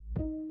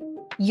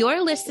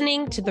You're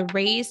listening to the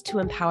Raised to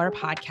Empower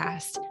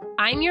podcast.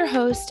 I'm your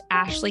host,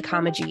 Ashley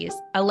Comagese,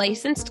 a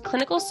licensed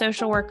clinical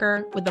social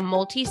worker with a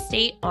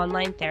multi-state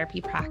online therapy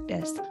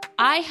practice.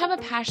 I have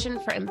a passion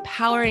for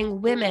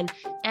empowering women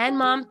and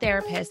mom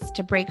therapists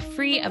to break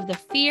free of the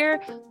fear,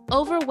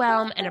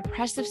 overwhelm, and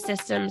oppressive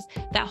systems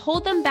that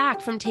hold them back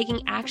from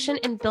taking action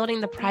and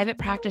building the private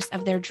practice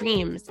of their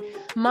dreams.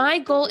 My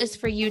goal is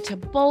for you to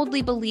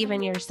boldly believe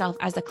in yourself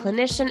as a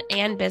clinician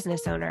and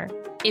business owner.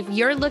 If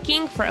you're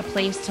looking for a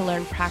place to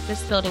learn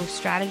practice building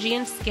strategy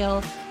and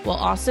skill while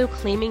also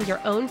claiming your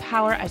own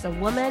power as a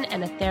woman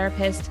and a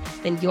therapist,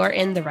 then you're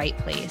in the right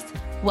place.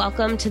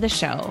 Welcome to the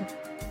show.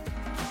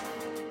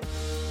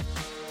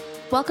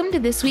 Welcome to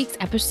this week's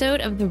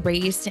episode of the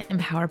Raised to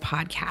Empower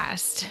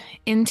podcast.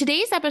 In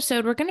today's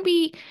episode, we're going to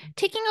be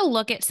taking a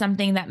look at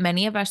something that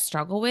many of us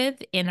struggle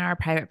with in our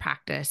private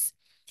practice,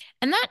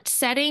 and that's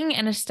setting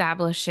and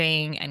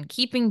establishing and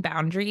keeping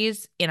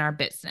boundaries in our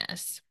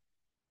business.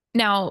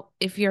 Now,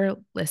 if you're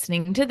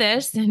listening to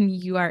this and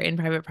you are in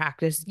private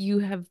practice, you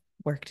have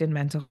worked in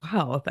mental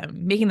health.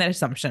 I'm making that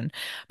assumption,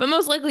 but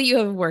most likely you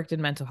have worked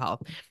in mental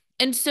health.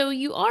 And so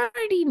you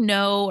already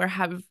know or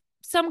have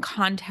some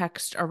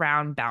context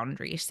around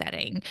boundary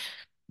setting.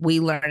 We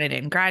learn it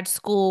in grad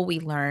school.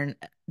 We learn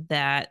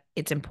that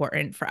it's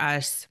important for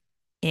us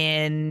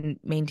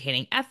in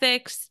maintaining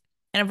ethics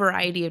and a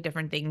variety of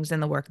different things in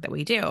the work that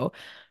we do.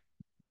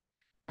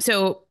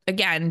 So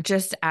again,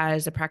 just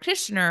as a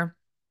practitioner,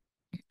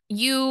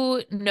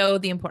 you know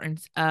the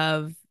importance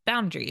of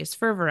boundaries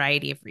for a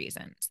variety of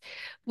reasons.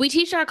 We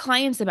teach our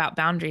clients about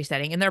boundary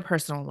setting in their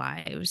personal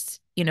lives.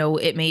 You know,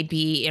 it may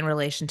be in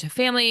relation to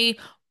family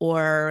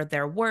or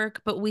their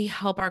work, but we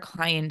help our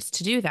clients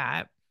to do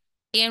that.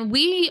 And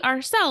we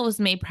ourselves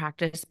may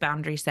practice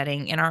boundary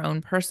setting in our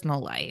own personal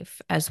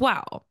life as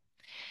well.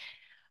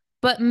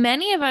 But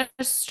many of us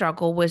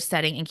struggle with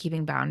setting and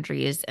keeping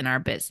boundaries in our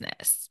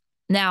business.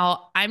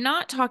 Now, I'm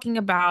not talking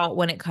about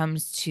when it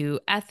comes to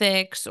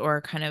ethics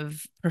or kind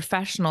of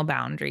professional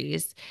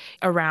boundaries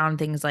around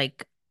things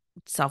like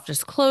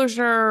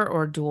self-disclosure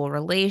or dual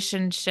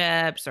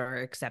relationships or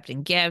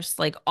accepting gifts,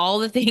 like all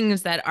the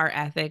things that our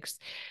ethics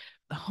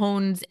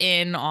hones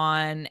in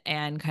on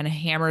and kind of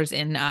hammers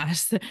in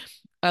us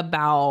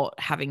about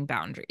having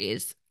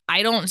boundaries.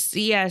 I don't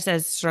see us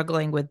as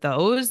struggling with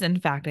those. In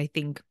fact, I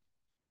think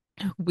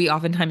we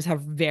oftentimes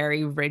have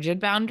very rigid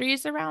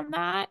boundaries around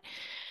that.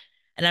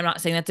 And I'm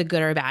not saying that's a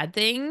good or a bad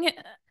thing,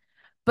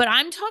 but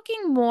I'm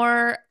talking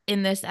more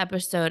in this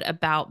episode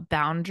about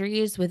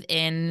boundaries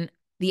within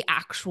the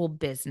actual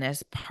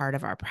business part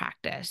of our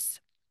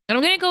practice. And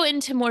I'm going to go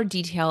into more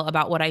detail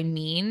about what I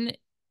mean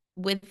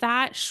with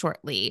that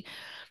shortly.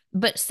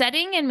 But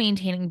setting and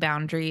maintaining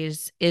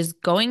boundaries is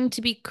going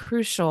to be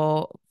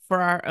crucial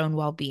for our own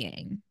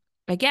well-being.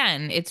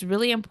 Again, it's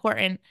really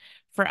important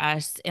for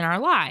us in our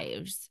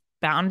lives.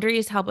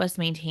 Boundaries help us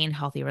maintain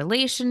healthy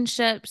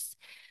relationships.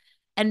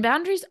 And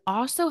boundaries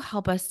also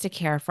help us to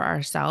care for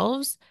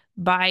ourselves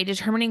by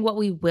determining what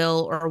we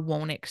will or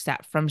won't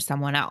accept from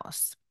someone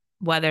else,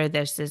 whether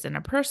this is in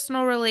a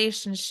personal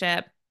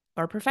relationship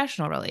or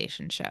professional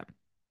relationship.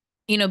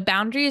 You know,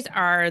 boundaries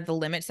are the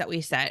limits that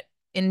we set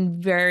in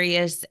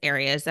various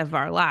areas of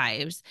our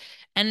lives.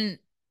 And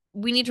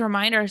we need to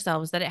remind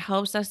ourselves that it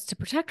helps us to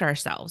protect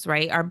ourselves,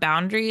 right? Our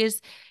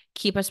boundaries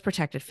keep us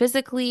protected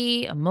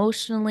physically,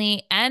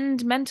 emotionally,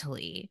 and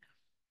mentally.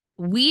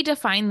 We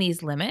define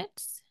these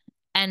limits,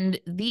 and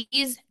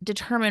these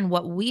determine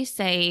what we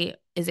say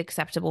is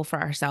acceptable for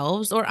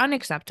ourselves or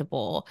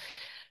unacceptable,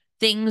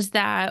 things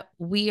that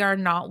we are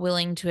not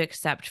willing to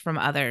accept from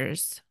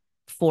others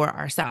for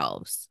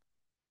ourselves.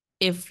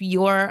 If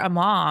you're a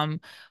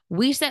mom,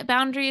 we set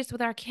boundaries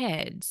with our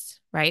kids,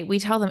 right? We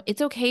tell them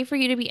it's okay for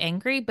you to be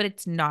angry, but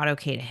it's not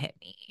okay to hit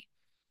me.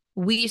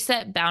 We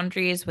set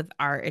boundaries with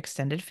our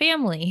extended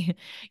family.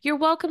 You're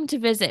welcome to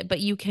visit, but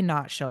you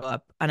cannot show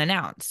up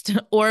unannounced.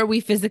 Or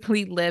we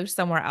physically live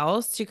somewhere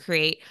else to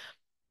create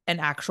an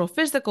actual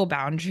physical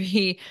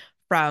boundary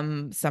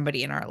from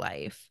somebody in our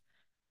life.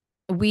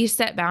 We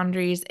set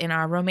boundaries in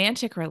our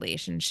romantic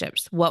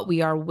relationships, what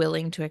we are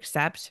willing to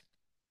accept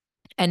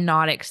and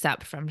not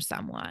accept from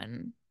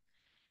someone.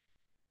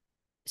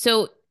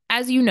 So,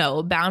 as you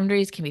know,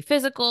 boundaries can be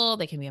physical,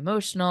 they can be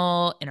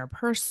emotional,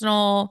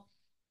 interpersonal.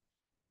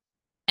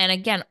 And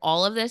again,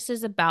 all of this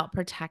is about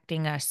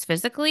protecting us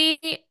physically,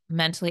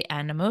 mentally,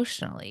 and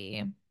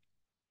emotionally.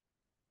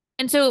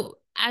 And so,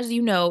 as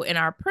you know, in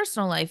our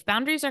personal life,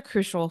 boundaries are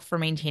crucial for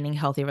maintaining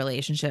healthy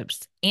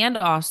relationships and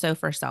also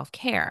for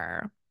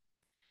self-care.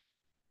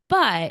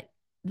 But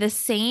the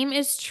same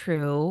is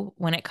true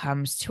when it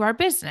comes to our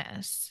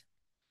business.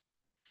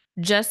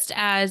 Just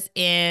as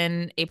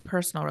in a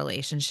personal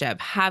relationship,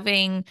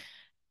 having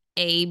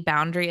a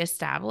boundary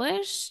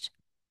established,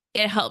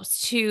 it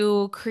helps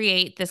to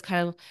create this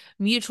kind of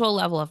mutual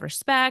level of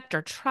respect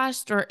or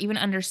trust or even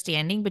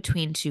understanding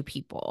between two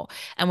people.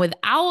 And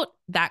without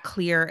that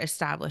clear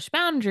established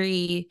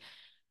boundary,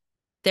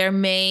 there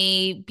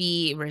may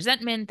be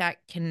resentment that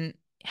can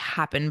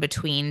happen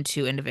between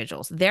two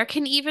individuals. There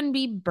can even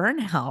be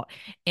burnout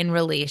in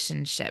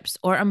relationships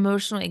or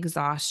emotional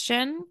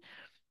exhaustion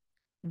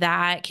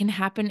that can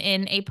happen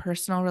in a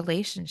personal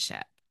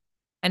relationship.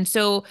 And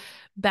so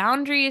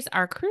boundaries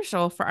are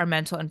crucial for our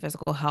mental and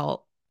physical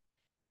health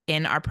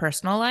in our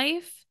personal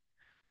life,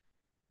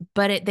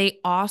 but they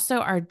also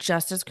are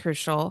just as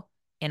crucial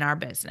in our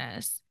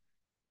business.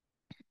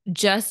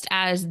 Just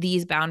as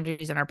these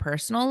boundaries in our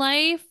personal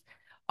life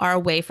are a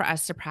way for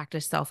us to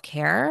practice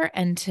self-care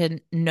and to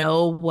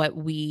know what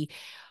we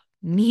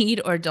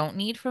need or don't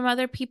need from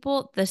other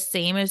people, the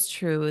same is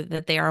true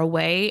that they are a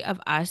way of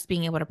us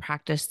being able to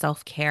practice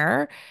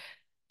self-care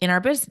in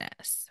our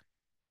business.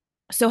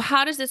 So,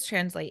 how does this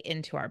translate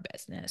into our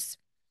business?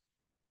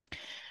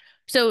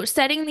 So,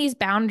 setting these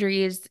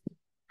boundaries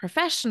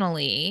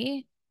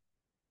professionally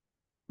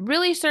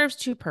really serves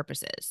two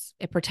purposes.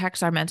 It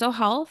protects our mental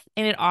health,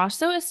 and it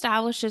also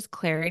establishes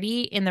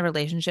clarity in the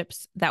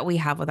relationships that we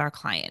have with our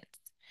clients.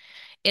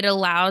 It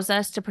allows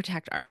us to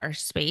protect our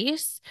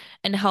space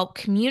and help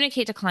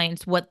communicate to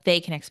clients what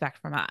they can expect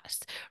from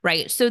us,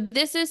 right? So,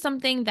 this is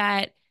something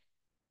that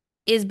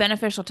is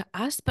beneficial to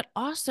us, but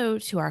also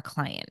to our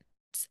clients.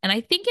 And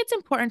I think it's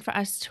important for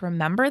us to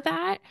remember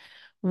that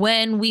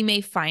when we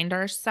may find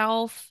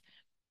ourselves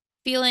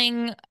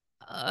feeling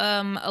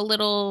a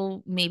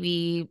little,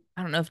 maybe,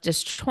 I don't know if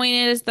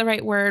disjointed is the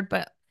right word,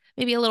 but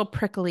maybe a little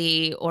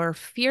prickly or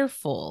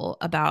fearful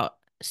about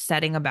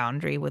setting a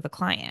boundary with a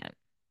client.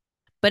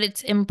 But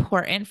it's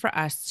important for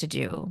us to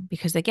do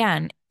because,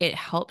 again, it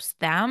helps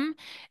them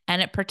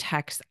and it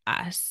protects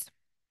us.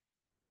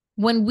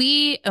 When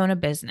we own a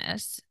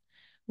business,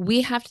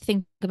 we have to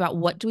think about,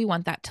 what do we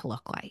want that to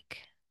look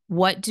like?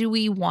 What do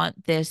we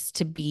want this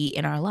to be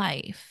in our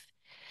life?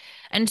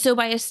 And so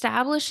by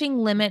establishing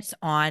limits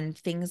on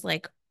things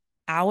like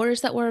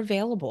hours that were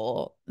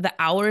available, the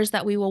hours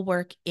that we will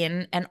work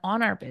in and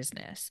on our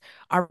business,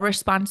 our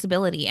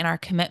responsibility and our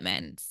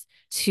commitments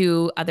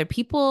to other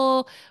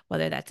people,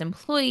 whether that's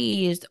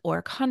employees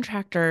or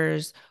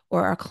contractors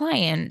or our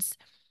clients,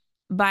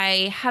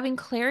 by having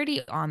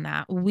clarity on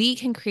that, we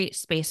can create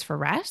space for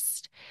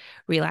rest,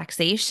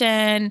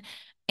 relaxation,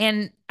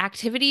 and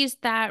activities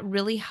that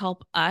really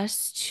help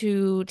us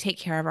to take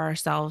care of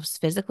ourselves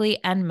physically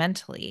and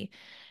mentally.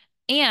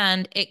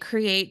 And it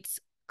creates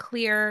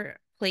clear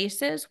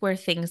places where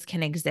things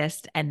can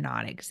exist and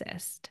not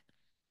exist.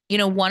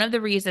 One of the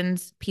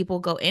reasons people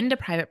go into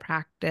private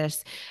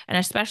practice, and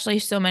especially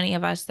so many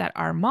of us that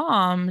are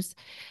moms,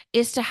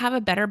 is to have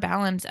a better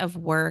balance of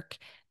work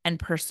and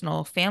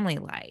personal family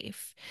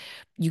life.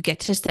 You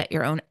get to set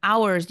your own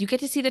hours, you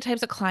get to see the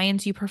types of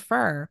clients you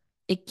prefer.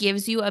 It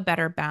gives you a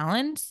better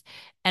balance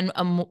and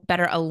a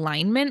better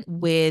alignment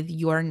with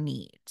your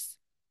needs.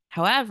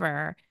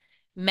 However,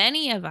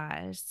 many of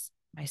us,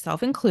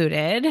 myself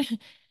included,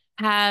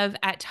 have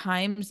at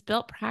times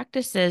built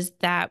practices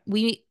that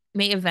we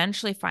may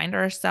eventually find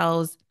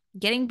ourselves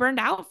getting burned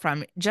out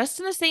from, just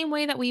in the same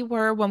way that we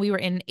were when we were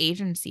in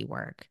agency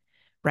work,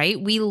 right?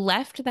 We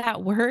left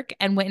that work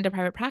and went into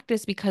private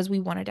practice because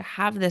we wanted to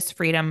have this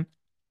freedom.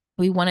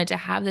 We wanted to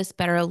have this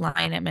better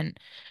alignment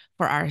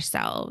for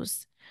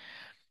ourselves.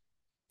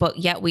 But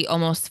yet we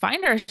almost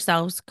find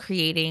ourselves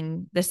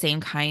creating the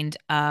same kind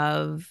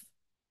of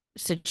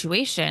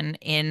situation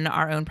in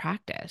our own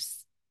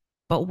practice.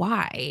 But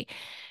why?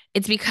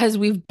 It's because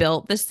we've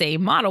built the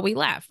same model we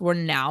left. We're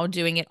now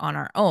doing it on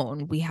our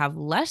own. We have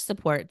less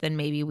support than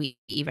maybe we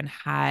even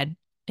had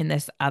in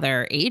this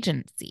other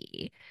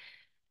agency.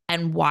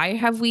 And why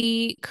have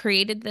we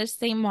created this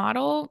same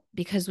model?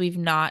 Because we've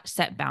not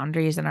set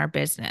boundaries in our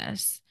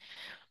business.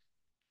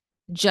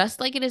 Just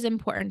like it is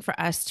important for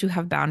us to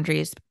have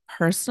boundaries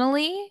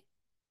personally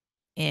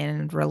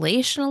and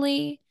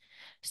relationally,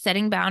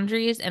 setting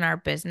boundaries in our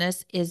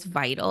business is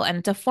vital, and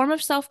it's a form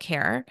of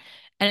self-care,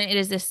 and it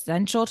is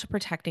essential to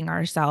protecting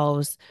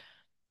ourselves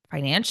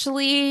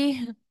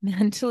financially,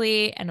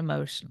 mentally, and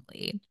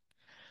emotionally.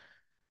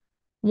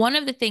 One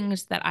of the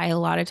things that I a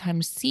lot of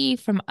times see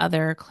from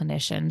other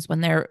clinicians when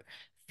they're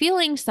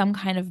feeling some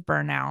kind of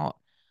burnout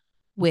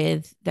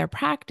with their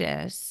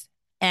practice,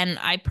 and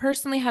I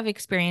personally have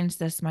experienced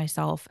this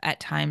myself at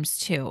times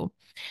too.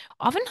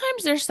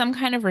 Oftentimes, there's some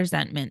kind of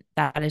resentment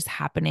that is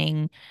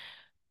happening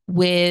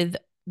with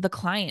the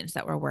clients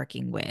that we're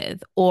working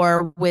with,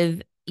 or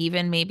with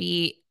even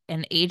maybe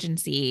an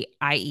agency,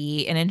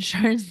 i.e., an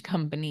insurance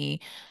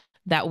company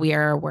that we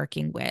are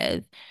working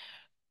with.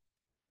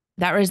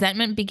 That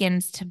resentment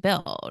begins to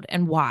build.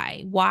 And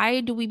why?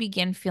 Why do we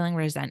begin feeling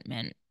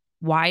resentment?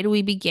 Why do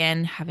we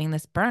begin having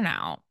this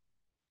burnout?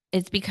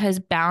 It's because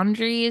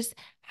boundaries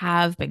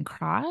have been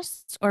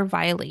crossed or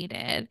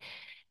violated.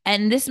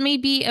 And this may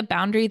be a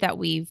boundary that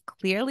we've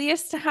clearly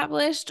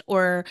established,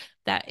 or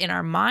that in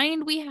our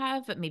mind we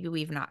have, but maybe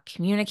we've not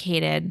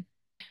communicated.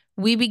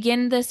 We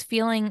begin this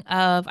feeling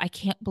of, I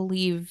can't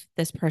believe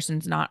this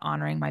person's not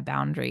honoring my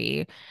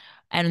boundary.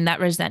 And that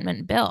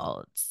resentment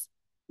builds.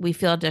 We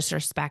feel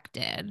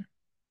disrespected,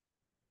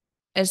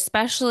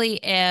 especially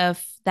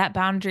if that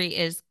boundary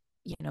is,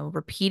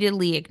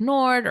 repeatedly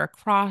ignored or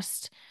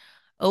crossed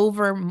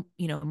over,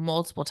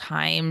 multiple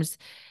times,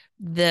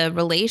 the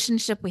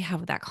relationship we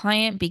have with that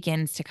client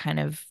begins to kind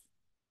of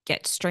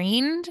get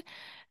strained.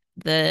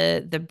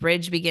 The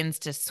bridge begins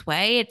to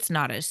sway. It's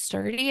not as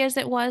sturdy as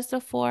it was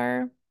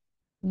before.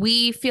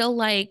 We feel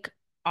like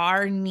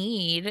our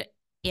need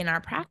in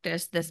our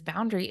practice, this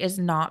boundary is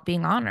not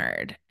being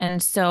honored.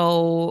 And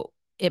so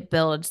it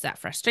builds that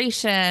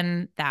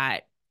frustration,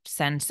 that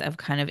sense of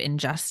kind of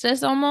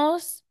injustice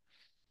almost.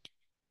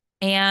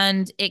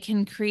 And it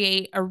can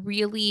create a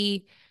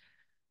really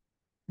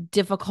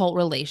difficult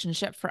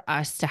relationship for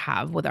us to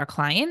have with our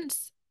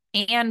clients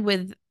and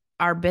with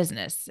our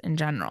business in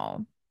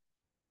general.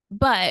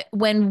 But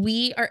when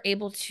we are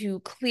able to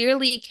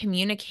clearly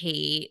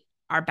communicate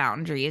our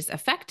boundaries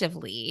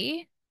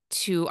effectively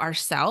to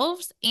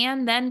ourselves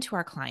and then to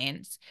our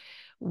clients,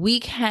 we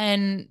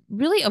can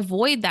really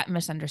avoid that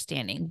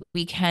misunderstanding.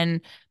 We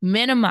can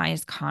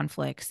minimize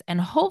conflicts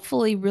and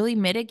hopefully really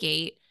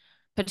mitigate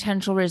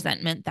potential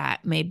resentment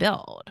that may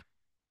build.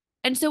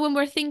 And so when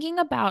we're thinking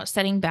about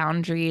setting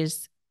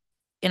boundaries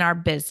in our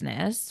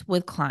business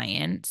with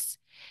clients,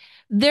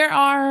 there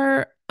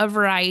are a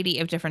variety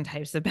of different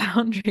types of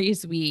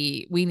boundaries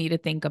we need to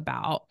think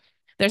about.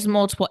 There's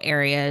multiple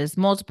areas,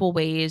 multiple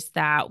ways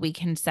that we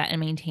can set and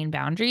maintain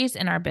boundaries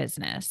in our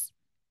business.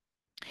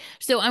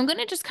 So I'm going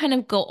to just kind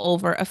of go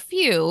over a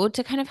few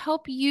to kind of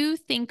help you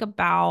think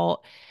about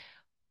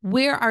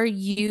where are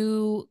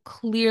you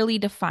clearly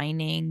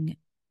defining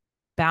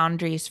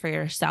boundaries for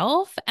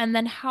yourself, and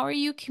then how are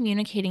you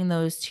communicating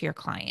those to your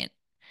client?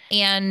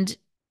 And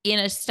in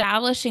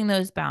establishing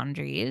those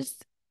boundaries,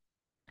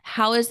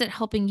 how is it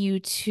helping you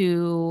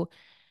to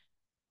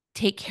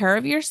take care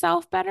of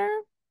yourself better?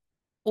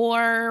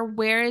 Or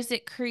where is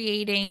it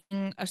creating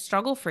a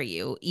struggle for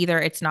you? Either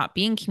it's not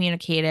being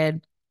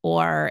communicated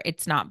or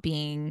it's not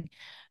being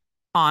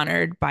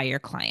honored by your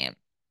client.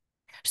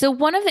 So,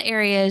 one of the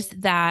areas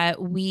that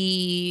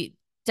we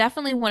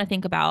definitely want to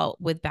think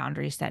about with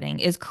boundary setting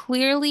is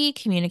clearly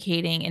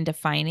communicating and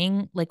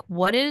defining like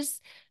what is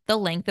the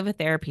length of a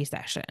therapy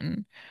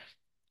session.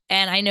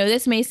 And I know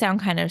this may sound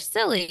kind of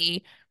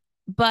silly,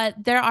 but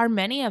there are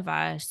many of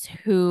us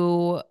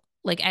who,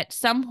 like, at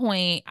some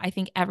point, I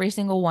think every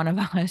single one of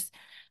us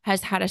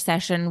has had a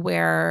session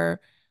where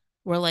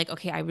we're like,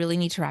 okay, I really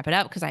need to wrap it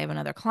up because I have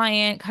another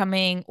client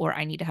coming, or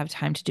I need to have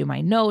time to do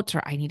my notes,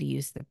 or I need to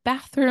use the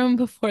bathroom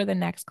before the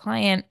next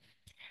client.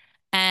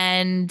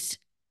 And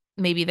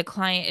maybe the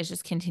client is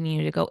just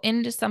continuing to go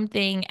into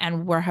something,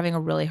 and we're having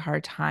a really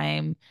hard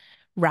time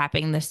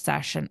wrapping this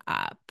session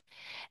up.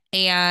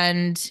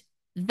 And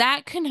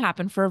that can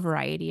happen for a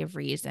variety of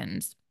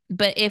reasons.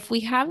 But if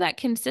we have that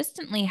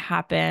consistently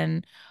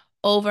happen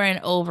over and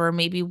over,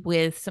 maybe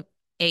with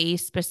a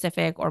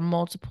specific or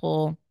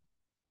multiple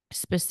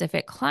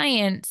specific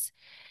clients,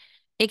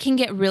 it can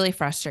get really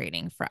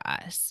frustrating for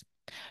us.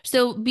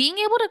 So, being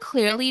able to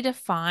clearly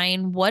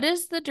define what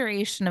is the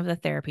duration of the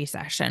therapy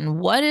session,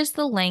 what is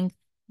the length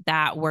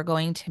that we're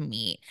going to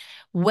meet,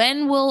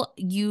 when will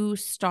you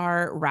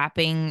start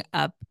wrapping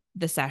up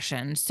the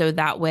session so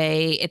that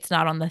way it's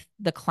not on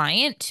the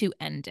client to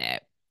end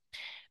it.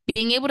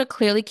 Being able to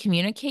clearly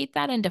communicate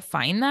that and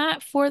define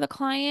that for the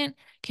client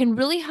can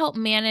really help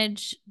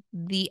manage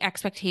the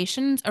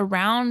expectations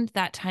around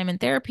that time in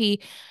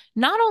therapy,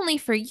 not only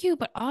for you,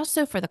 but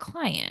also for the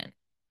client.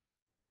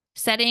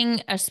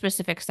 Setting a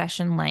specific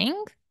session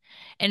length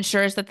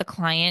ensures that the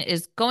client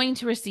is going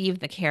to receive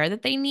the care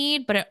that they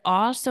need, but it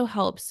also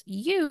helps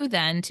you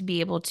then to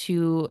be able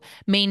to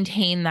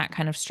maintain that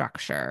kind of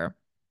structure.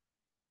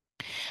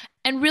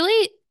 And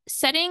really,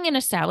 setting and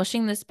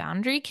establishing this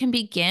boundary can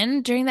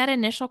begin during that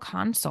initial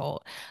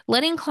consult,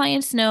 letting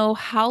clients know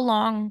how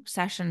long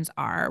sessions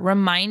are,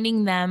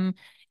 reminding them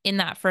in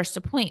that first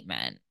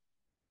appointment.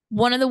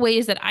 One of the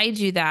ways that I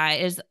do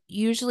that is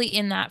usually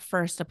in that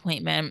first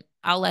appointment,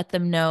 I'll let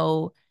them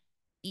know,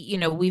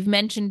 we've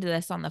mentioned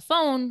this on the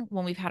phone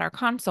when we've had our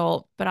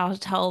consult, but I'll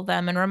tell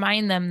them and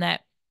remind them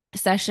that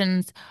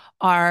sessions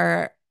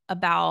are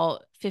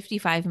about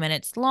 55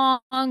 minutes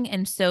long.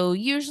 And so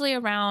usually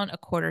around a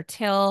quarter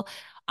till,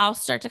 I'll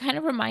start to kind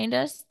of remind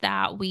us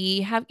that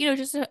we have,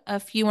 just a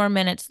few more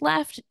minutes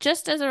left,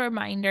 just as a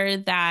reminder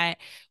that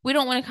we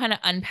don't want to kind of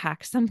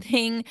unpack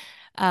something,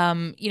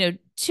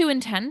 too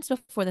intense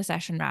before the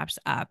session wraps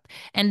up.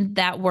 And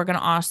that we're going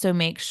to also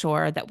make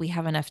sure that we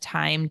have enough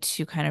time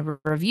to kind of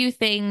review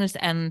things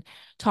and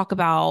talk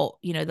about,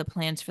 the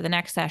plans for the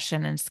next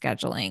session and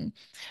scheduling.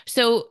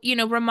 So,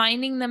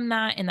 reminding them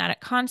that in that at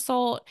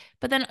consult,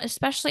 but then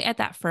especially at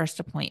that first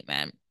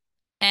appointment.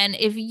 And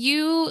if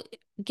you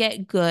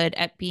get good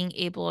at being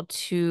able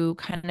to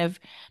kind of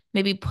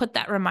maybe put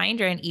that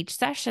reminder in each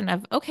session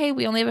of, okay,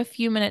 we only have a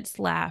few minutes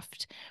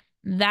left,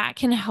 that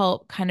can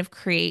help kind of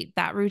create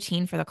that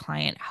routine for the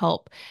client,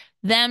 help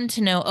them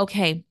to know,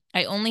 okay,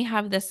 I only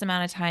have this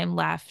amount of time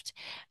left.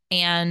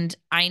 And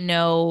I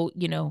know,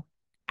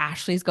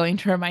 Ashley's going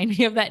to remind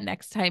me of that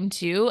next time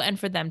too. And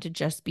for them to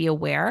just be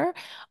aware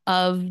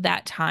of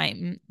that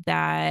time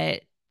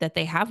that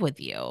they have with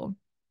you.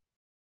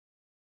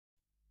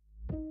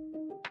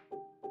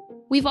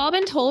 We've all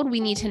been told we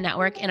need to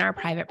network in our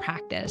private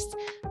practice,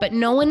 but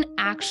no one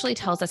actually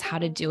tells us how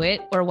to do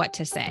it or what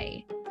to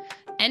say.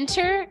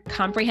 Enter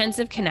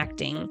Comprehensive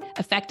Connecting,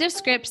 effective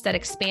scripts that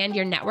expand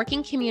your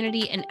networking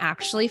community and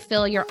actually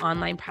fill your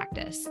online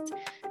practice.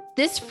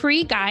 This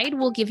free guide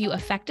will give you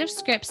effective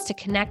scripts to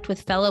connect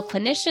with fellow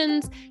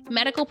clinicians,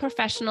 medical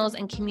professionals,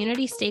 and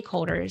community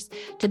stakeholders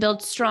to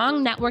build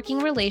strong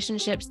networking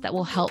relationships that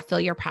will help fill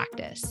your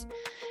practice.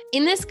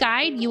 In this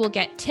guide, you will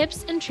get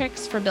tips and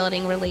tricks for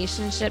building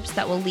relationships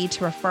that will lead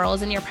to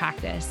referrals in your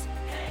practice,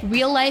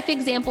 real-life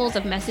examples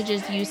of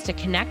messages used to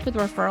connect with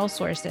referral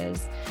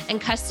sources, and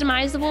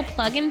customizable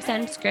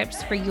plug-and-send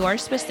scripts for your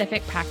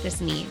specific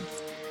practice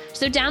needs.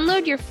 So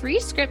download your free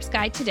scripts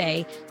guide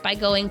today by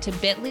going to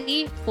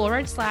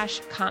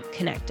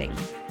bit.ly/compconnecting.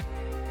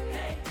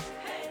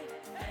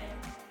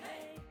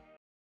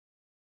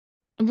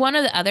 One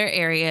of the other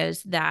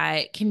areas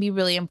that can be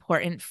really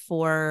important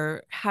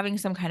for having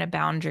some kind of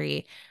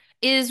boundary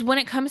is when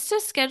it comes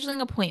to scheduling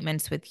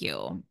appointments with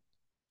you.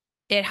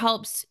 It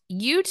helps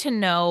you to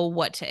know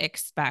what to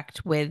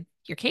expect with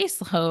your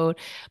caseload,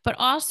 but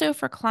also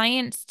for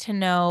clients to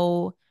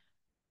know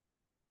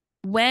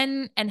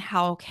when and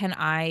how can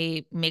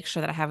I make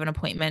sure that I have an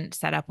appointment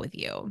set up with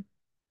you.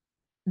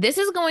 This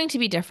is going to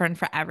be different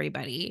for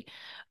everybody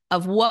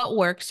of what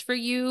works for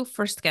you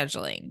for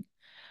scheduling.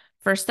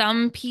 For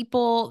some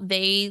people,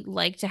 they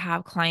like to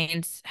have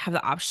clients have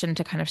the option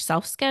to kind of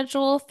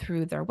self-schedule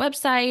through their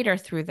website or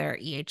through their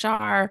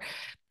EHR.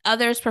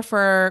 Others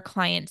prefer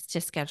clients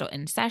to schedule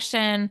in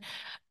session.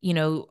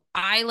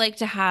 I like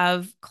to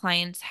have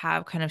clients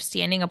have kind of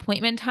standing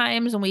appointment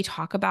times, and we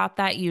talk about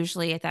that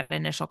usually at that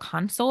initial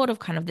consult of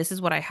kind of this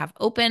is what I have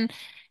open.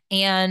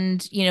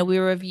 And, we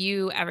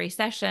review every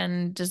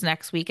session. Does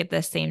next week at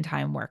the same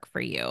time work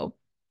for you?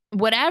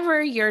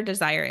 Whatever your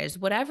desire is,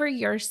 whatever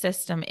your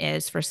system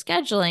is for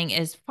scheduling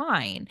is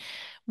fine.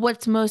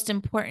 What's most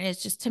important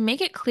is just to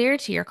make it clear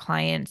to your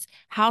clients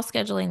how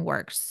scheduling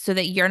works so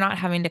that you're not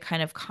having to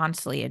kind of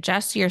constantly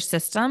adjust your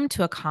system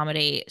to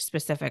accommodate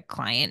specific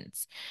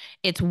clients.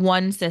 It's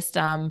one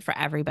system for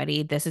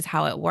everybody. This is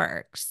how it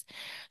works.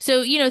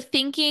 So,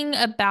 thinking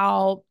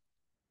about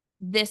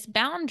this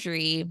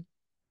boundary,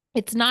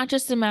 it's not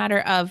just a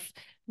matter of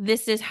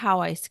this is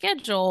how I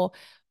schedule,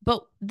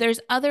 but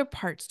there's other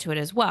parts to it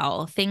as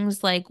well.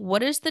 Things like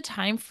what is the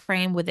time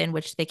frame within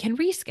which they can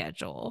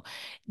reschedule?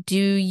 Do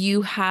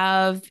you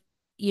have,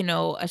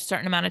 a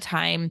certain amount of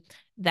time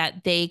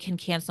that they can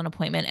cancel an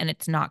appointment and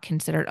it's not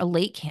considered a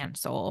late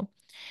cancel?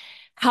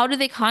 How do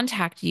they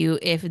contact you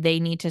if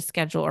they need to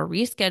schedule or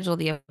reschedule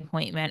the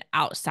appointment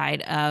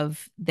outside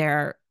of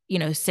their,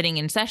 sitting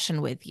in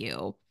session with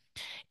you?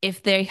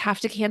 If they have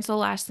to cancel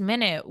last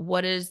minute,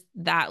 what does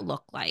that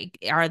look like?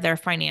 Are there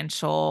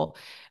financial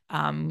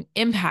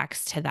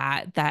impacts to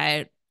that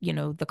the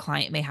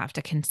client may have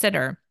to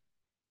consider?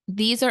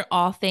 These are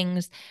all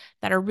things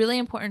that are really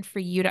important for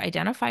you to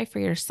identify for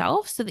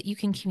yourself so that you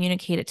can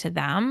communicate it to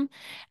them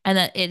and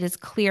that it is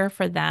clear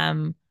for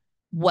them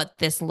what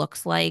this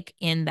looks like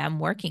in them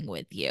working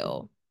with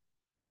you.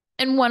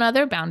 And one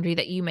other boundary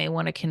that you may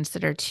want to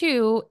consider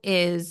too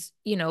is,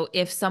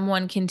 if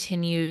someone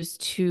continues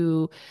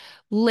to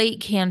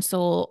late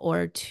cancel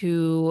or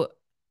to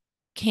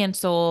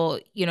cancel,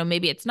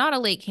 maybe it's not a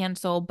late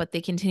cancel, but they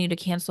continue to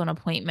cancel an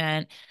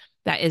appointment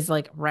that is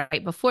like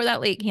right before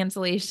that late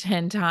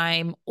cancellation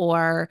time,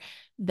 or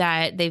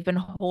that they've been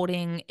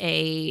holding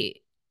a,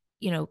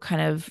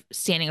 kind of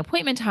standing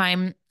appointment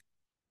time.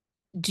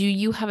 Do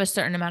you have a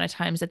certain amount of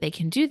times that they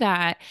can do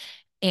that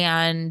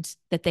and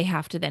that they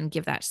have to then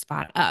give that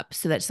spot up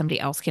so that somebody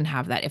else can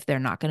have that if they're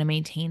not going to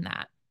maintain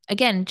that?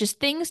 Again,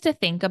 just things to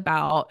think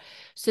about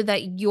so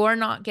that you're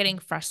not getting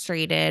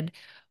frustrated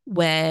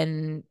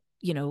when,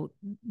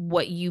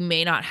 what you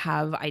may not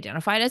have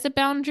identified as a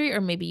boundary,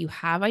 or maybe you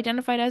have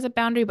identified as a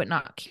boundary but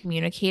not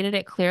communicated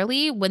it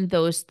clearly, when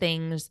those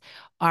things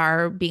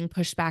are being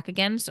pushed back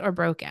against or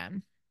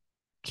broken.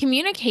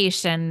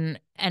 Communication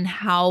and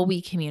how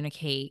we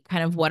communicate,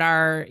 kind of what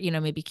our,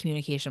 maybe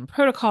communication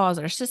protocols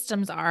or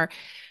systems are,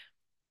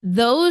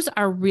 those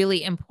are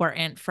really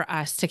important for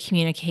us to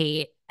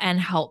communicate and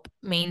help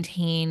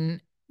maintain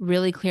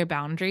really clear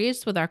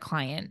boundaries with our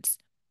clients.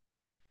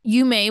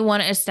 You may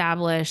want to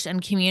establish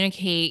and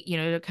communicate,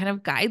 kind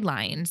of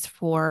guidelines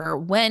for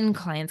when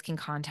clients can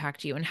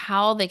contact you and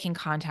how they can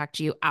contact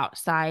you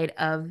outside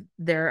of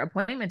their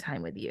appointment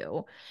time with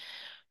you.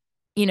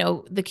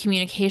 The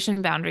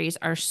communication boundaries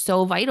are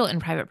so vital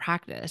in private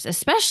practice,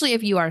 especially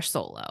if you are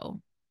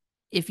solo.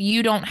 If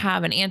you don't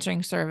have an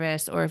answering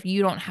service, or if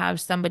you don't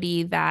have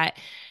somebody that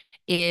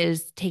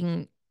is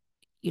taking,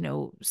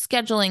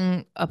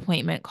 scheduling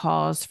appointment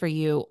calls for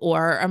you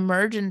or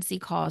emergency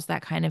calls,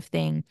 that kind of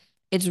thing,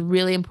 it's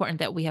really important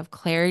that we have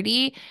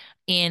clarity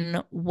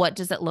in what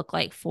does it look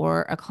like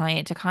for a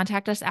client to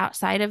contact us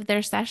outside of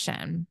their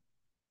session.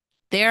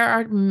 There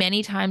are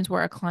many times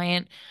where a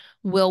client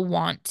will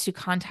want to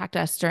contact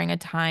us during a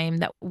time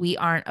that we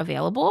aren't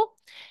available.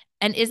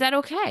 And is that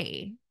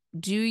okay?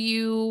 Do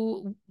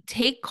you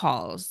take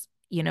calls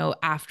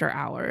after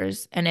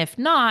hours? And if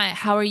not,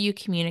 how are you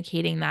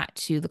communicating that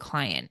to the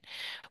client?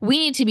 We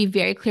need to be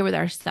very clear with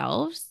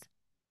ourselves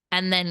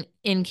and then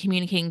in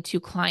communicating to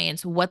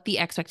clients what the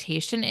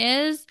expectation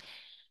is,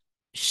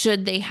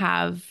 should they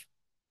have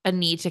a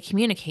need to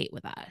communicate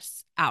with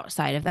us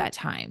outside of that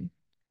time.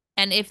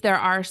 And if there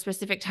are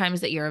specific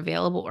times that you're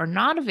available or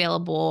not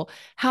available,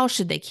 how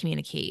should they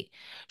communicate?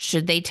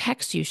 Should they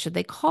text you? Should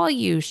they call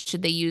you?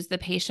 Should they use the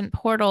patient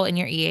portal in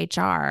your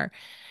EHR?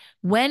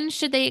 When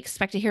should they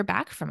expect to hear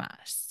back from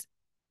us?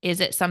 Is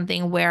it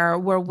something where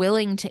we're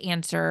willing to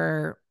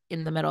answer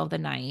in the middle of the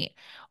night?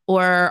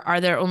 Or are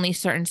there only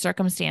certain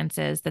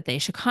circumstances that they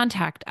should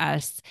contact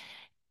us,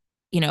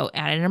 at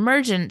an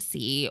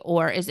emergency?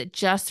 Or is it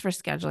just for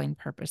scheduling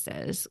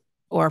purposes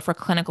or for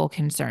clinical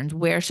concerns?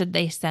 Where should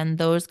they send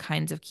those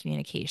kinds of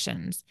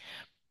communications?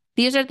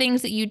 These are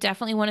things that you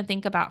definitely want to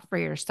think about for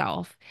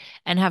yourself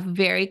and have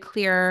very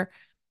clear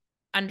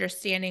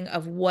understanding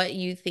of what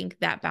you think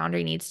that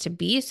boundary needs to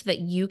be so that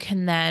you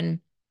can then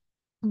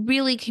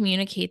really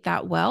communicate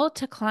that well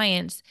to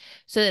clients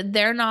so that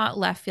they're not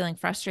left feeling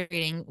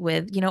frustrating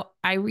with,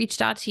 I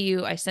reached out to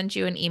you, I sent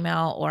you an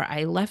email, or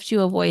I left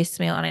you a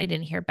voicemail and I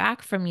didn't hear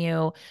back from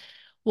you.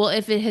 Well,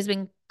 if it has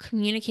been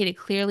communicated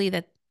clearly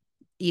that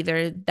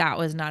either that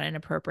was not an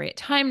appropriate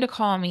time to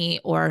call me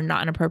or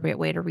not an appropriate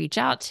way to reach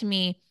out to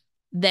me,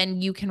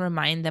 then you can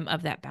remind them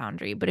of that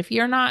boundary. But if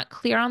you're not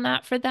clear on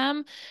that for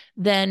them,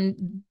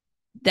 then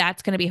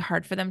that's going to be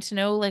hard for them to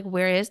know, like,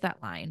 where is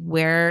that line?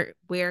 Where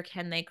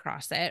can they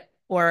cross it,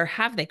 or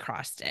have they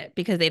crossed it,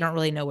 because they don't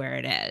really know where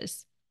it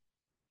is.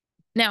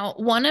 Now,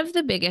 one of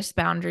the biggest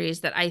boundaries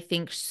that I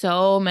think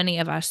so many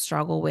of us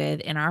struggle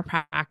with in our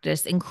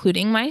practice,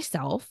 including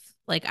myself,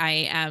 like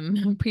I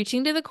am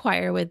preaching to the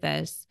choir with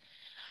this,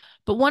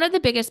 but one of the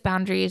biggest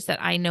boundaries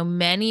that I know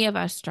many of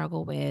us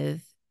struggle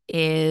with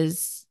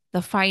is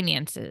the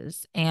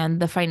finances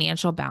and the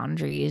financial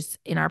boundaries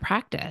in our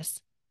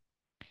practice.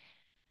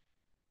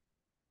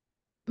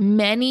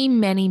 Many,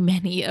 many,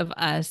 many of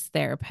us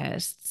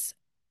therapists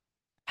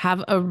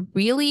have a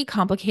really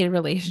complicated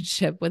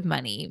relationship with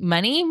money.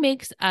 Money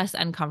makes us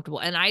uncomfortable.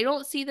 And I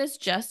don't see this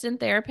just in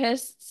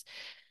therapists.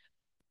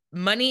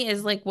 Money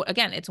is like,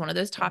 again, it's one of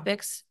those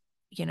topics,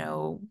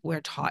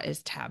 we're taught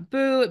is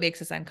taboo. It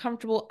makes us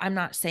uncomfortable. I'm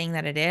not saying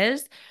that it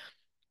is,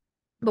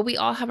 but we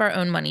all have our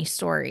own money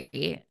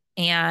story.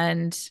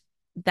 And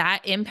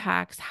that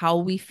impacts how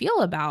we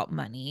feel about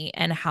money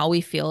and how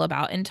we feel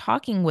about in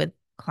talking with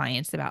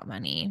clients about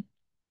money.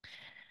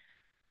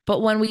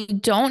 But when we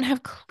don't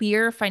have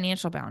clear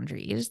financial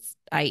boundaries,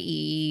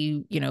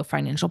 i.e.,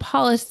 financial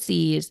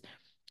policies,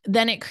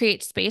 then it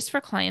creates space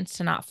for clients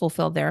to not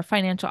fulfill their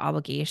financial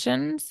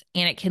obligations,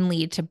 and it can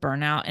lead to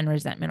burnout and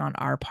resentment on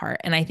our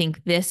part. And I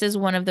think this is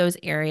one of those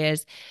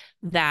areas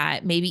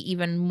that maybe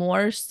even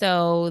more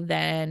so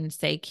than,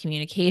 say,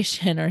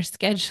 communication or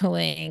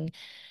scheduling,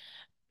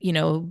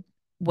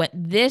 when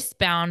this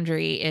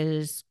boundary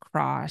is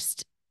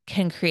crossed,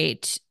 can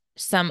create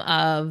some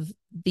of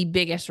the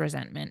biggest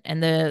resentment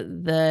and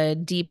the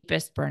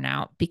deepest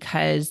burnout,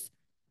 because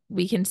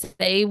we can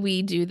say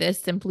we do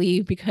this simply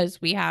because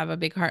we have a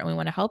big heart and we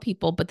want to help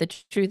people. But the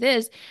truth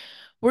is,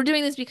 we're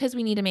doing this because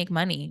we need to make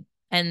money.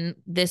 And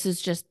this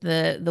is just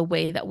the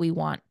way that we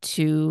want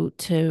to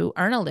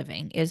earn a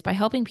living, is by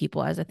helping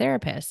people as a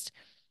therapist.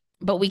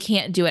 But we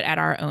can't do it at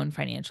our own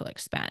financial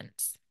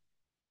expense.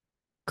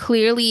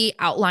 Clearly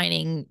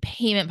outlining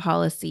payment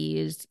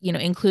policies,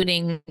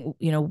 including,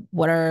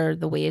 what are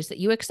the ways that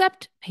you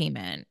accept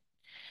payment,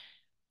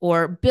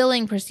 or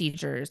billing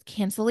procedures,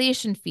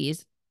 cancellation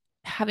fees.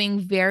 Having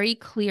very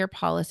clear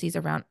policies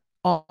around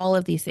all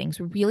of these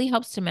things really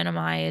helps to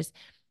minimize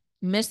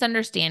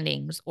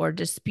misunderstandings or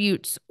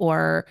disputes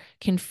or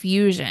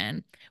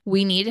confusion.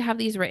 We need to have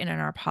these written in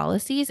our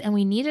policies, and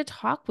we need to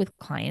talk with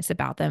clients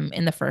about them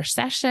in the first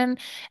session.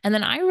 And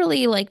then I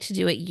really like to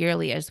do it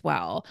yearly as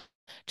well.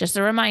 Just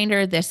a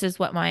reminder, this is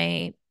what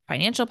my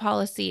financial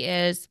policy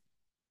is.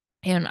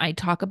 And I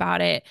talk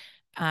about it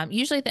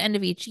usually at the end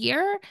of each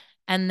year,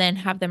 and then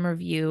have them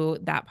review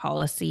that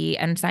policy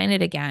and sign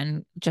it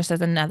again, just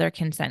as another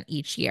consent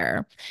each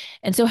year.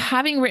 And so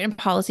having written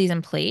policies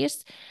in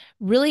place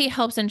really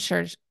helps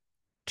ensure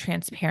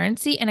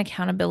transparency and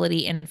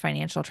accountability in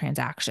financial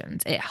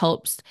transactions. It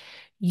helps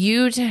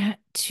you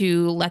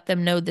to let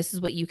them know this is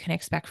what you can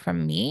expect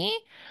from me,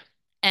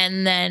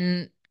 and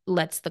then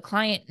lets the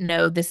client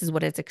know this is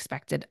what is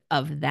expected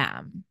of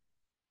them.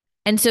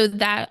 And so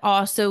that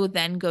also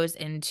then goes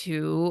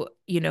into,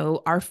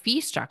 our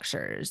fee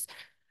structures.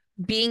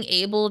 Being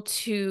able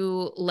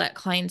to let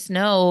clients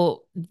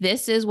know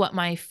this is what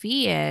my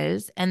fee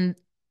is, and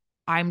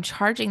I'm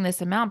charging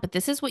this amount, but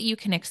this is what you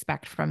can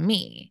expect from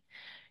me.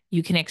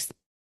 You can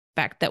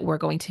expect that we're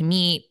going to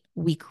meet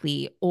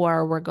weekly,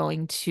 or we're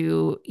going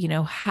to,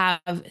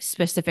 have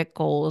specific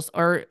goals,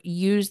 or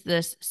use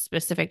this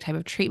specific type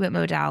of treatment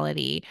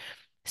modality.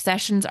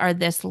 Sessions are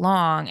this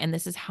long, and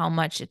this is how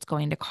much it's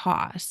going to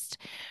cost.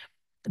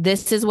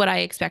 This is what I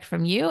expect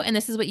from you, and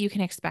this is what you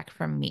can expect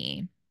from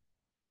me.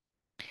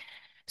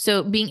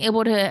 So being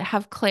able to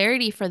have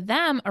clarity for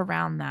them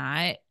around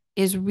that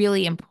is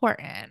really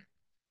important.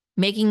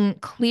 Making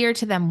clear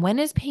to them, when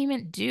is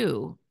payment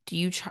due? Do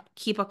you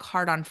keep a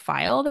card on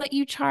file that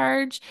you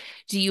charge?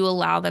 Do you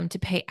allow them to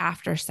pay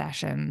after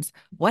sessions?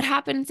 What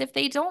happens if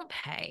they don't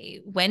pay?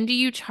 When do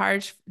you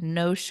charge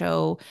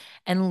no-show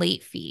and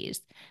late fees?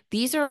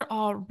 These are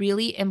all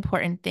really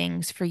important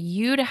things for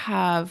you to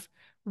have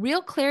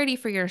real clarity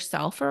for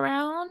yourself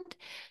around,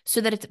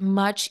 so that it's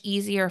much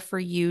easier for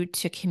you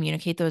to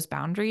communicate those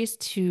boundaries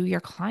to your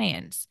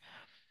clients.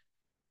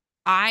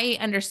 I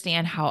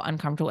understand how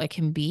uncomfortable it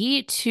can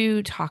be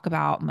to talk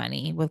about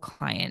money with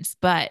clients,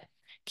 but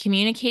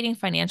communicating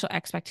financial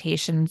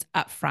expectations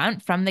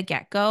upfront from the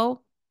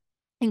get-go,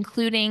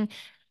 including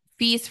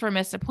fees for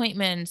missed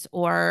appointments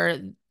or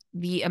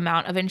the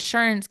amount of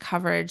insurance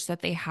coverage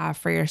that they have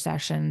for your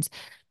sessions,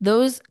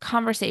 those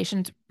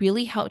conversations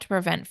really help to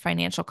prevent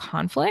financial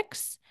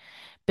conflicts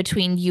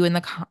between you and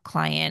the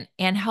client,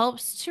 and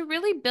helps to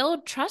really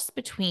build trust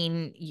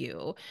between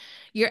you.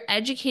 You're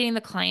educating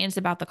the clients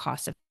about the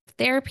cost of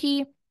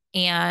therapy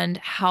and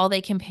how they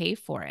can pay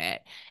for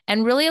it,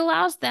 and really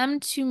allows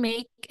them to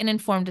make an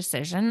informed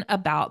decision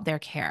about their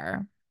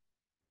care.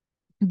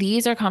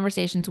 These are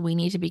conversations we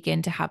need to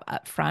begin to have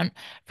upfront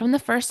from the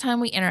first time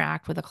we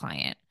interact with a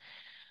client.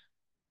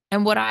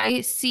 And what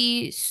I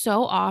see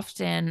so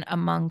often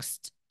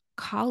amongst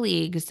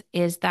colleagues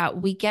is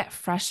that we get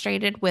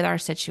frustrated with our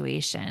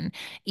situation.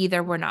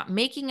 Either we're not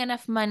making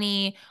enough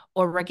money,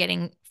 or we're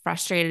getting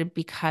frustrated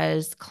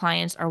because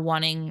clients are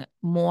wanting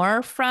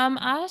more from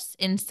us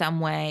in some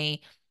way.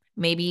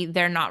 Maybe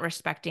they're not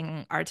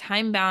respecting our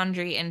time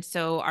boundary, and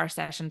so our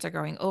sessions are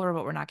going over,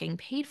 but we're not getting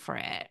paid for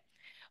it.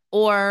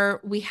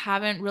 Or we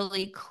haven't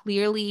really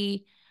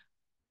clearly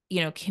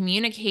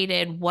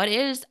communicated what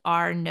is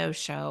our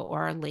no-show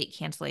or our late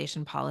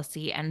cancellation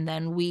policy. And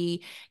then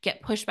we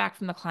get pushback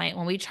from the client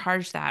when we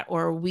charge that,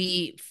 or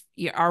we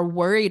are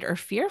worried or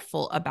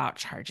fearful about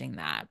charging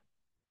that.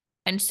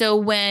 And so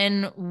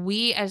when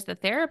we as the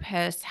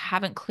therapist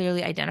haven't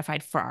clearly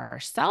identified for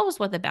ourselves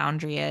what the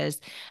boundary is,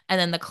 and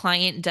then the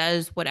client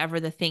does whatever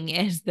the thing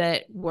is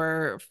that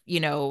we're,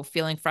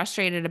 feeling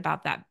frustrated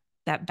about,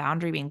 that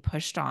boundary being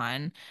pushed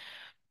on,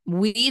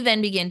 we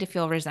then begin to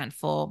feel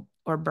resentful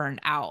or burned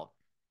out.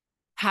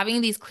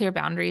 Having these clear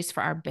boundaries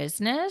for our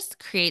business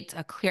creates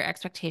a clear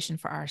expectation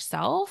for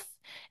ourselves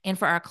and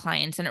for our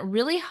clients, and it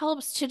really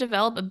helps to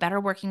develop a better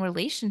working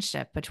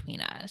relationship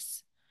between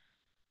us.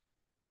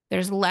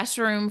 There's less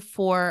room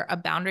for a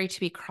boundary to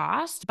be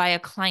crossed by a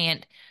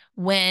client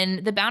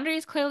when the boundary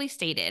is clearly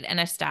stated and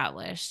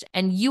established,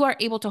 and you are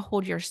able to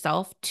hold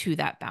yourself to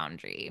that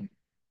boundary.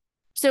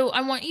 So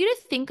I want you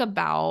to think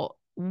about,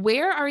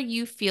 where are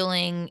you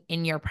feeling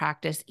in your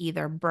practice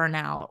either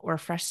burnout or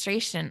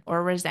frustration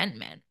or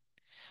resentment?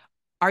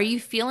 Are you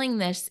feeling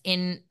this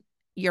in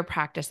your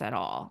practice at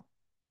all?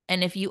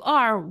 And if you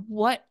are,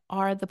 what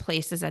are the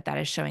places that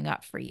is showing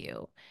up for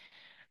you?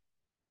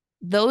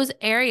 Those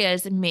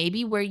areas may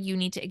be where you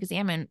need to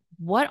examine,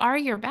 what are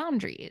your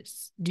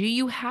boundaries? Do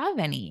you have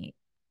any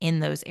in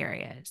those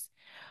areas?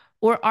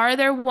 Or are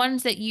there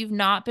ones that you've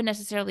not been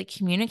necessarily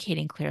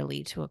communicating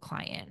clearly to a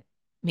client?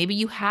 Maybe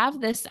you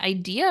have this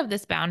idea of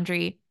this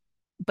boundary,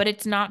 but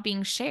it's not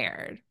being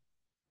shared.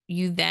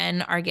 You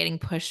then are getting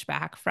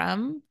pushback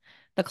from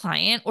the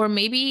client, or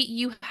maybe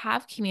you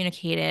have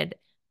communicated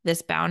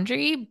this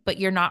boundary, but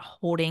you're not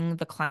holding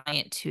the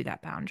client to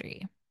that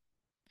boundary.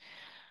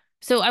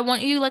 So I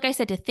want you, like I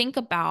said, to think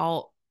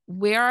about,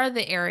 where are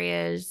the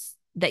areas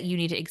that you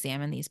need to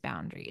examine these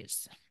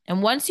boundaries.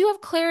 And once you have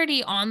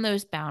clarity on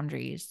those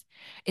boundaries,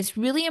 it's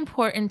really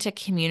important to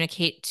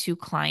communicate to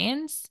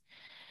clients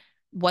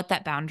what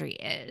that boundary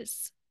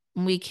is.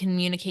 We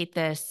communicate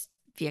this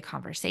via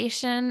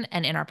conversation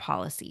and in our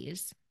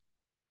policies.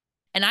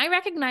 And I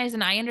recognize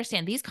and I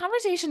understand these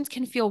conversations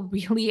can feel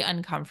really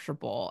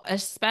uncomfortable,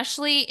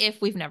 especially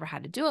if we've never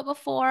had to do it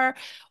before,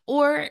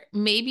 or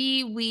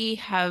maybe we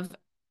have,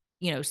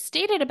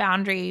 stated a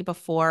boundary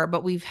before,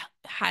 but we've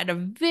had a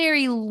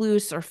very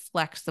loose or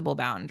flexible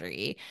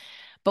boundary,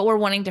 but we're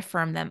wanting to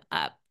firm them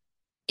up.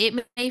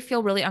 It may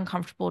feel really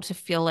uncomfortable to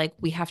feel like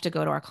we have to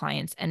go to our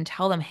clients and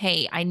tell them,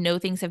 hey, I know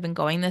things have been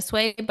going this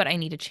way, but I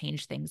need to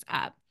change things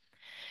up.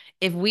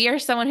 If we are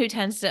someone who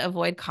tends to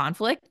avoid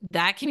conflict,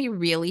 that can be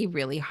really,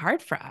 really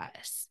hard for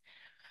us.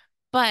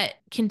 But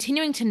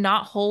continuing to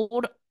not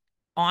hold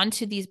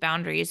onto these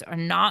boundaries or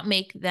not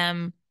make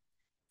them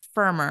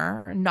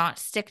firmer, not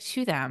stick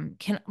to them,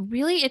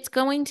 it's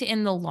going to,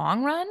 in the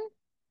long run,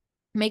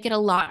 make it a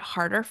lot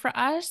harder for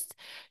us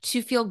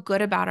to feel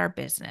good about our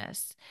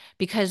business,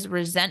 because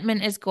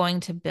resentment is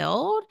going to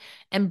build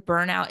and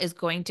burnout is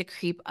going to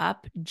creep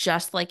up,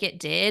 just like it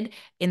did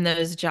in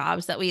those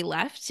jobs that we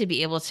left to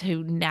be able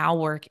to now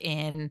work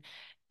in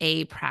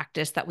a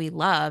practice that we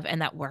love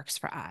and that works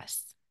for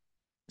us.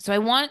 So I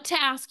want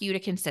to ask you to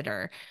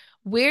consider,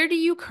 where do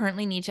you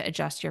currently need to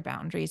adjust your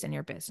boundaries in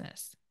your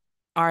business?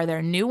 Are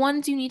there new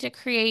ones you need to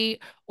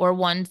create, or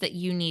ones that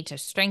you need to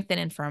strengthen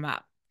and firm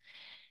up?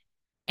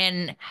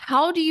 And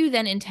how do you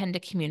then intend to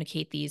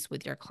communicate these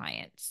with your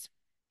clients?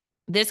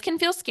 This can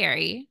feel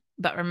scary,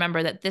 but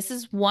remember that this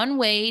is one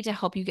way to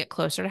help you get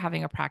closer to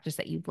having a practice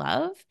that you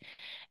love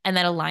and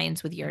that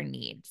aligns with your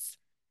needs.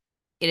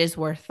 It is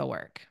worth the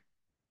work.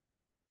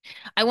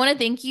 I want to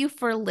thank you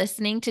for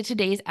listening to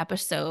today's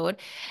episode.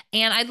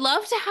 And I'd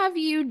love to have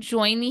you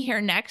join me here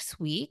next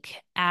week,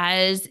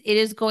 as it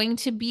is going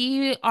to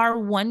be our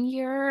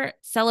 1-year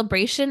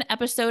celebration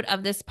episode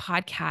of this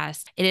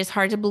podcast. It is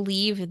hard to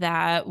believe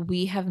that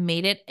we have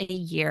made it a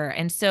year.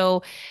 And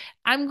so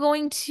I'm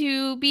going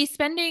to be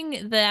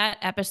spending that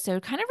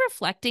episode kind of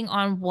reflecting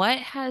on what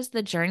has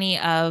the journey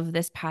of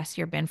this past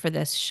year been for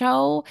this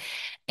show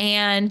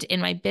and in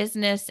my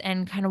business,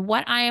 and kind of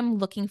what I am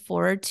looking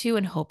forward to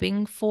and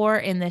hoping for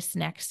in this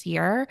next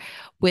year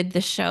with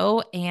the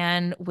show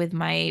and with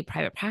my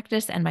private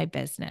practice and my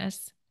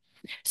business.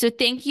 So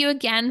thank you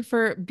again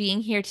for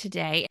being here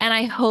today. And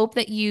I hope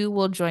that you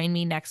will join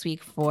me next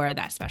week for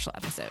that special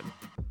episode.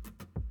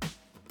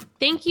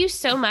 Thank you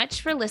so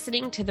much for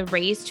listening to the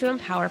Raised to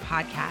Empower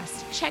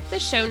podcast. Check the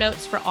show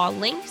notes for all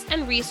links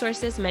and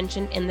resources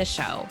mentioned in the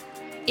show.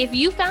 If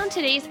you found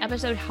today's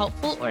episode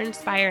helpful or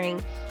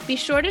inspiring, be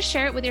sure to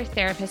share it with your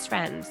therapist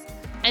friends.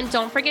 And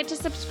don't forget to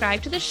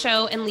subscribe to the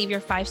show and leave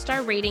your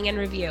 5-star rating and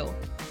review.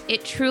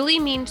 It truly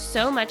means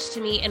so much to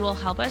me and will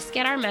help us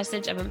get our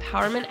message of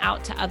empowerment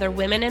out to other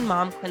women and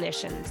mom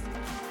clinicians.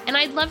 And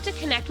I'd love to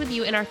connect with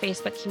you in our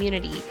Facebook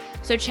community.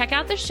 So check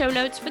out the show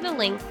notes for the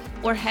link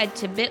or head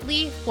to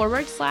bit.ly/raised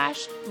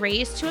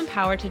to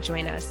empower to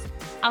join us.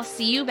 I'll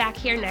see you back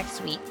here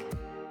next week.